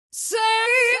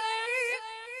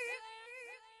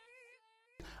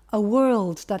A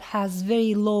world that has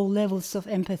very low levels of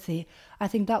empathy, I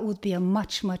think that would be a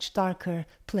much, much darker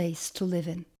place to live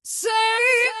in.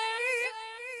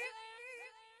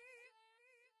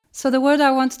 So the word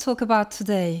I want to talk about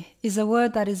today is a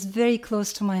word that is very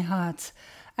close to my heart,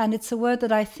 and it's a word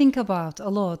that I think about a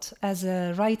lot as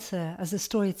a writer, as a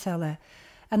storyteller,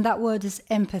 and that word is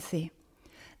empathy.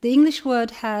 The English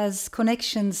word has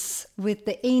connections with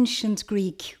the ancient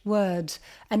Greek word,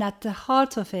 and at the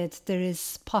heart of it there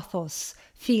is pathos,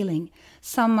 feeling.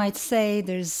 Some might say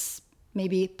there's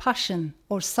maybe passion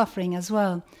or suffering as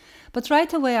well. But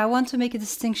right away I want to make a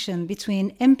distinction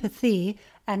between empathy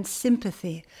and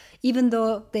sympathy. Even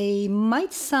though they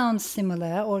might sound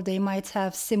similar or they might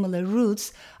have similar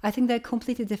roots, I think they're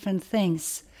completely different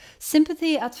things.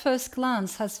 Sympathy at first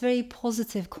glance has very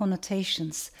positive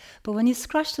connotations, but when you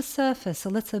scratch the surface a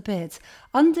little bit,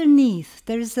 underneath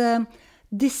there is a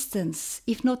distance,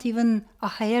 if not even a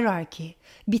hierarchy,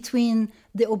 between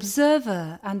the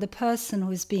observer and the person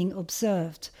who is being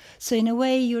observed. So in a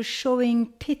way you're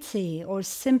showing pity or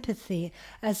sympathy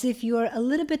as if you're a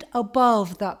little bit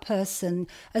above that person,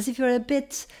 as if you're a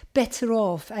bit better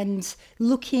off and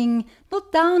looking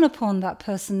not down upon that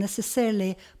person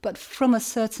necessarily, but from a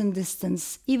certain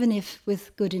distance, even if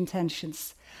with good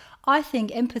intentions. I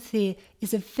think empathy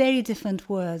is a very different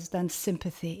word than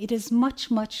sympathy. It is much,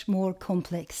 much more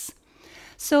complex.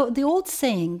 So the old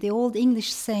saying, the old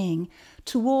English saying,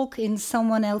 to walk in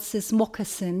someone else's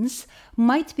moccasins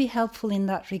might be helpful in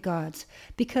that regard,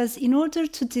 because in order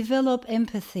to develop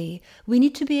empathy, we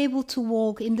need to be able to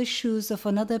walk in the shoes of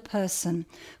another person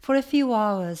for a few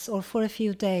hours or for a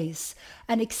few days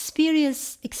and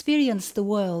experience the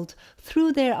world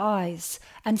through their eyes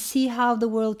and see how the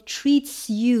world treats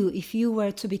you if you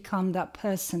were to become that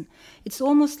person. It's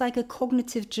almost like a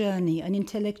cognitive journey, an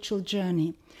intellectual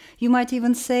journey. You might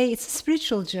even say it's a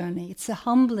spiritual journey. It's a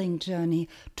humbling journey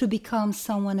to become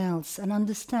someone else and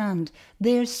understand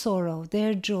their sorrow,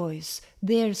 their joys,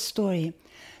 their story.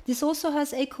 This also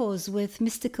has echoes with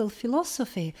mystical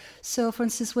philosophy. So, for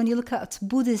instance, when you look at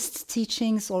Buddhist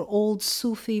teachings or old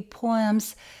Sufi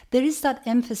poems, there is that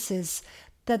emphasis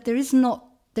that there's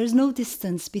no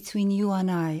distance between you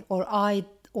and I, or I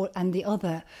and the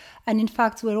other. And in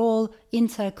fact, we're all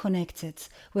interconnected.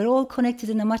 We're all connected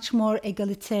in a much more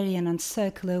egalitarian and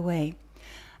circular way.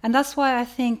 And that's why I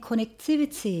think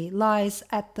connectivity lies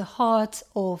at the heart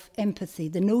of empathy,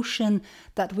 the notion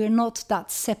that we're not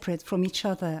that separate from each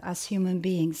other as human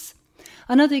beings.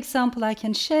 Another example I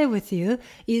can share with you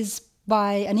is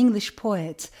by an English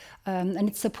poet, and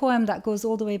it's a poem that goes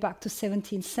all the way back to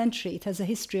 17th century. It has a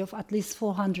history of at least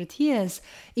 400 years,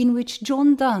 in which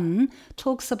John Donne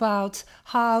talks about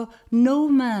how no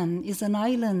man is an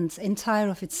island entire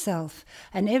of itself,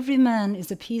 and every man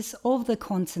is a piece of the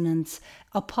continent,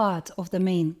 a part of the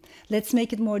main. Let's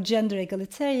make it more gender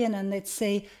egalitarian, and let's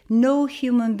say no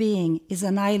human being is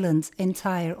an island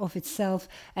entire of itself,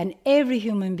 and every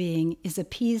human being is a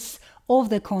piece of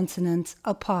the continent,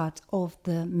 a part of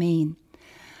the main.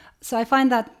 So I find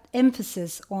that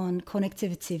emphasis on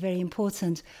connectivity very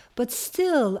important. But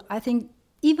still, I think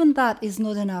even that is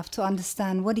not enough to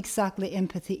understand what exactly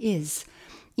empathy is.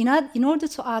 In order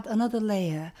to add another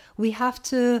layer, we have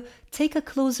to take a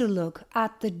closer look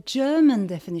at the German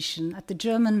definition, at the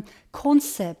German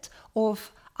concept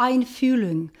of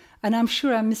Einfühlung. And I'm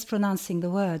sure I'm mispronouncing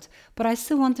the word, but I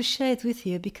still want to share it with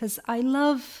you because I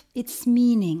love its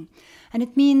meaning. And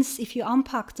it means, if you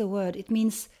unpack the word, it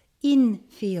means in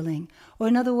feeling, or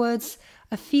in other words,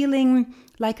 a feeling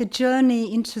like a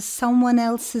journey into someone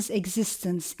else's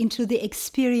existence, into the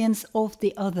experience of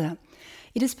the other.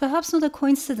 It is perhaps not a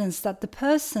coincidence that the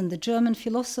person, the German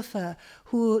philosopher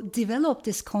who developed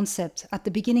this concept at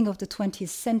the beginning of the 20th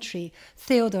century,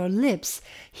 Theodor Lipps,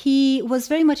 he was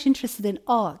very much interested in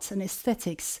art and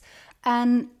aesthetics.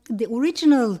 And the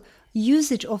original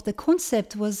usage of the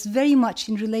concept was very much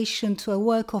in relation to a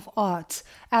work of art.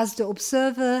 As the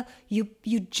observer,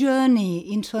 you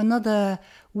journey into a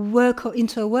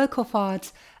work of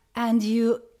art, and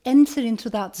you enter into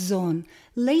that zone.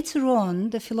 Later on,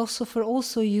 the philosopher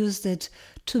also used it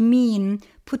to mean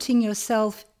putting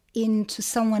yourself into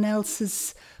someone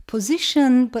else's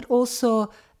position, but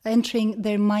also entering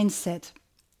their mindset.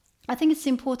 I think it's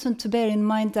important to bear in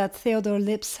mind that Theodor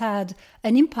Lipps had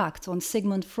an impact on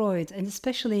Sigmund Freud, and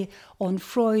especially on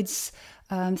Freud's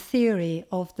theory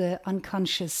of the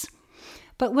unconscious.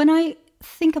 But when I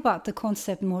think about the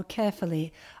concept more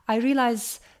carefully, I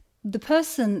realize the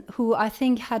person who I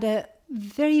think had a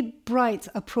very bright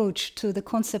approach to the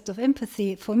concept of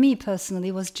empathy, for me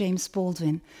personally, was James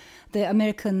Baldwin. the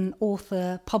American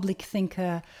author, public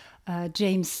thinker,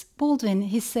 James Baldwin,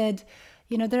 he said,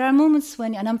 there are moments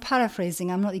when, and I'm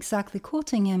paraphrasing, I'm not exactly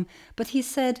quoting him, but he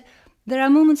said, there are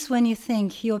moments when you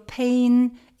think your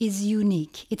pain is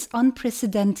unique, it's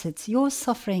unprecedented, your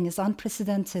suffering is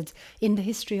unprecedented in the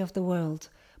history of the world.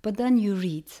 But then you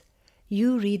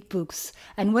read books.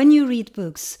 And when you read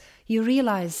books, you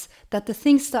realize that the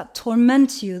things that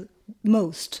torment you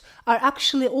most are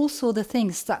actually also the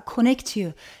things that connect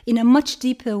you in a much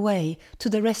deeper way to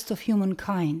the rest of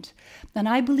humankind. And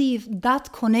I believe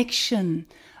that connection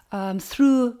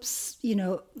through,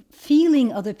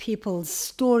 feeling other people's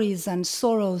stories and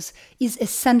sorrows is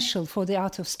essential for the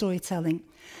art of storytelling.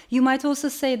 You might also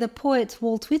say the poet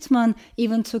Walt Whitman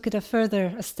even took it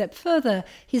a step further.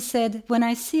 He said, when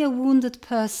I see a wounded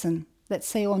person, let's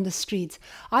say on the street,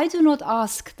 I do not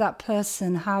ask that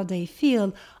person how they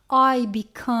feel, I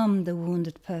become the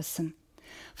wounded person.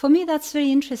 For me, that's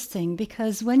very interesting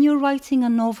because when you're writing a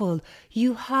novel,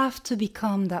 you have to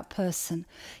become that person.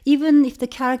 Even if the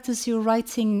characters you're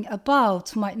writing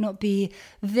about might not be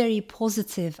very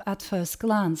positive at first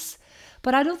glance.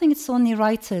 But I don't think it's only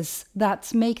writers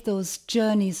that make those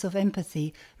journeys of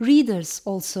empathy. Readers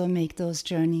also make those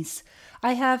journeys.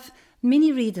 I have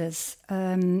many readers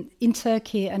in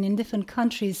Turkey and in different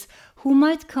countries who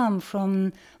might come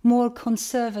from more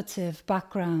conservative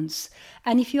backgrounds.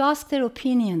 And if you ask their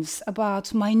opinions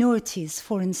about minorities,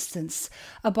 for instance,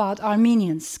 about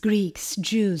Armenians, Greeks,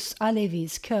 Jews,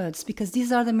 Alevis, Kurds, because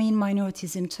these are the main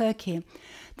minorities in Turkey,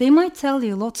 they might tell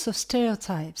you lots of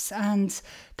stereotypes and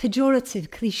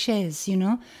pejorative cliches,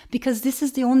 because this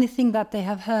is the only thing that they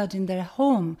have heard in their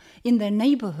home, in their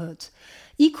neighborhood.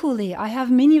 Equally, I have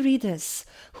many readers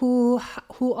who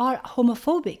are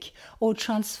homophobic or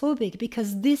transphobic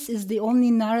because this is the only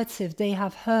narrative they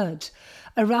have heard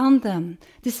around them.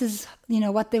 This is,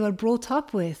 what they were brought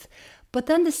up with. But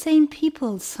then the same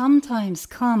people sometimes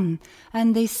come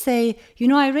and they say,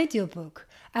 I read your book.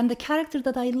 And the character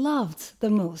that I loved the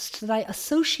most, that I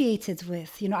associated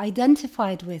with,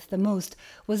 identified with the most,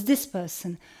 was this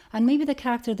person. And maybe the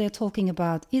character they're talking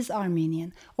about is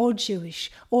Armenian, or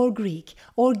Jewish, or Greek,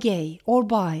 or gay, or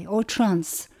bi, or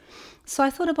trans. So I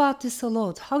thought about this a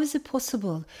lot. How is it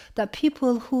possible that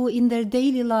people who in their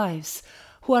daily lives,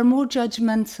 who are more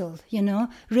judgmental,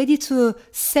 ready to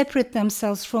separate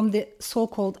themselves from the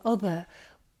so-called other,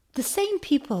 the same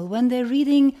people, when they're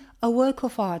reading a work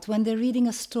of art, when they're reading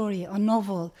a story, a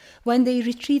novel, when they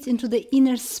retreat into the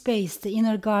inner space, the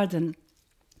inner garden,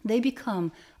 they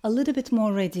become a little bit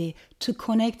more ready to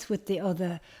connect with the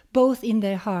other, both in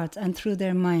their heart and through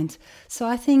their mind. So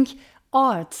I think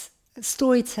art,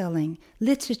 storytelling,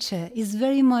 literature is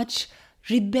very much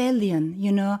rebellion,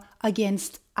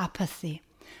 against apathy.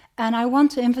 And I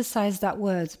want to emphasize that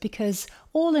word because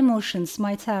all emotions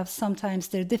might have sometimes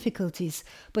their difficulties.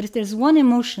 But if there's one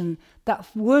emotion that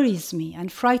worries me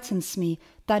and frightens me,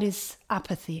 that is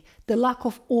apathy, the lack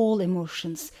of all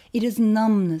emotions. It is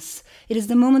numbness. It is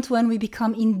the moment when we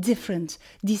become indifferent,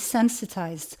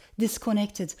 desensitized,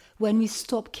 disconnected, when we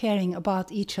stop caring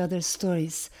about each other's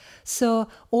stories. So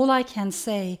all I can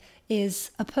say is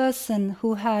a person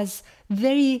who has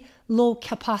very low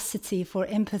capacity for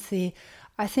empathy,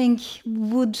 I think,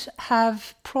 would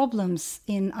have problems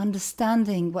in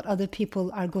understanding what other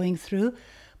people are going through,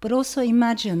 but also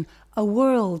imagine a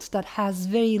world that has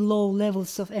very low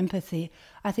levels of empathy.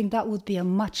 I think that would be a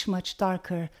much, much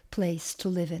darker place to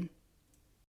live in.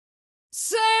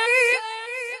 Say